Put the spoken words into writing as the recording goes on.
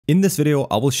In this video,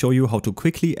 I will show you how to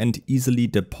quickly and easily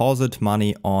deposit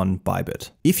money on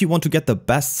Bybit. If you want to get the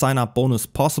best sign up bonus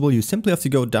possible, you simply have to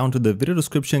go down to the video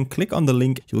description, click on the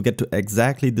link, you'll get to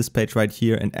exactly this page right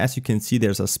here. And as you can see,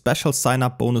 there's a special sign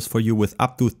up bonus for you with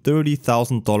up to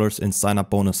 $30,000 in sign up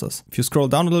bonuses. If you scroll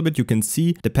down a little bit, you can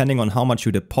see, depending on how much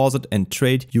you deposit and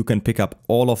trade, you can pick up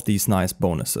all of these nice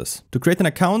bonuses. To create an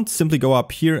account, simply go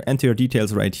up here, enter your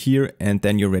details right here, and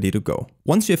then you're ready to go.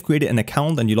 Once you have created an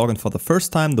account and you log in for the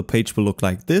first time, the page will look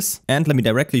like this. And let me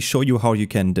directly show you how you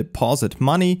can deposit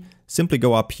money. Simply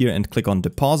go up here and click on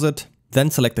deposit,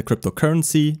 then select the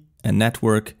cryptocurrency and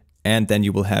network, and then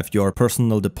you will have your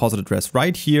personal deposit address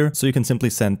right here. So you can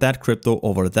simply send that crypto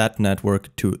over that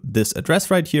network to this address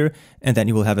right here, and then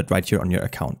you will have it right here on your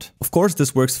account. Of course,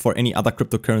 this works for any other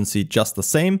cryptocurrency just the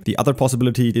same. The other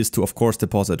possibility is to, of course,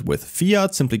 deposit with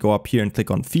fiat. Simply go up here and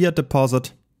click on fiat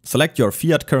deposit. Select your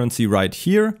fiat currency right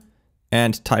here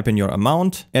and type in your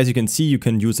amount. As you can see, you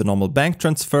can use a normal bank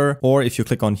transfer, or if you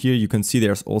click on here, you can see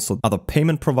there's also other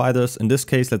payment providers. In this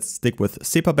case, let's stick with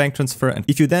SEPA bank transfer. And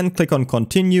if you then click on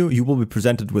continue, you will be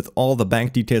presented with all the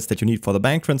bank details that you need for the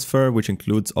bank transfer, which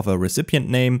includes of a recipient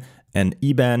name, an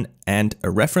IBAN, and a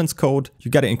reference code.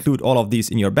 You got to include all of these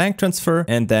in your bank transfer,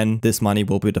 and then this money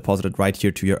will be deposited right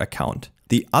here to your account.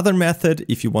 The other method,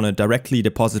 if you want to directly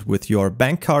deposit with your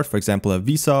bank card, for example, a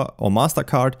Visa or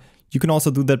MasterCard, you can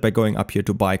also do that by going up here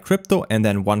to buy crypto and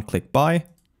then one-click buy.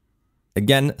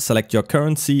 Again, select your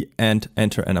currency and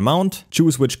enter an amount.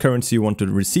 Choose which currency you want to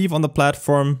receive on the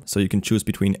platform. So you can choose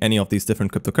between any of these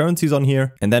different cryptocurrencies on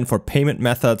here. And then for payment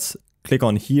methods, click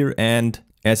on here, and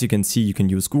as you can see, you can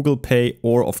use Google Pay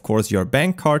or of course your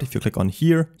bank card. If you click on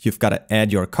here, you've got to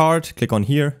add your card, click on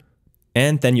here.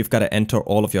 And then you've got to enter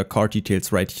all of your card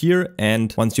details right here.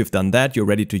 And once you've done that, you're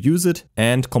ready to use it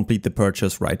and complete the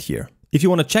purchase right here. If you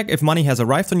want to check if money has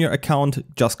arrived on your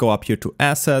account, just go up here to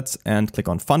assets and click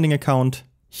on funding account.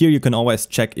 Here you can always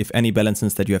check if any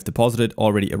balances that you have deposited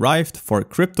already arrived for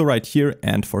crypto right here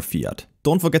and for fiat.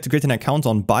 Don't forget to create an account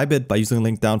on Bybit by using the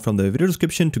link down from the video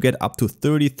description to get up to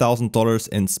 $30,000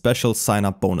 in special sign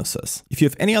up bonuses. If you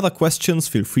have any other questions,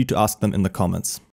 feel free to ask them in the comments.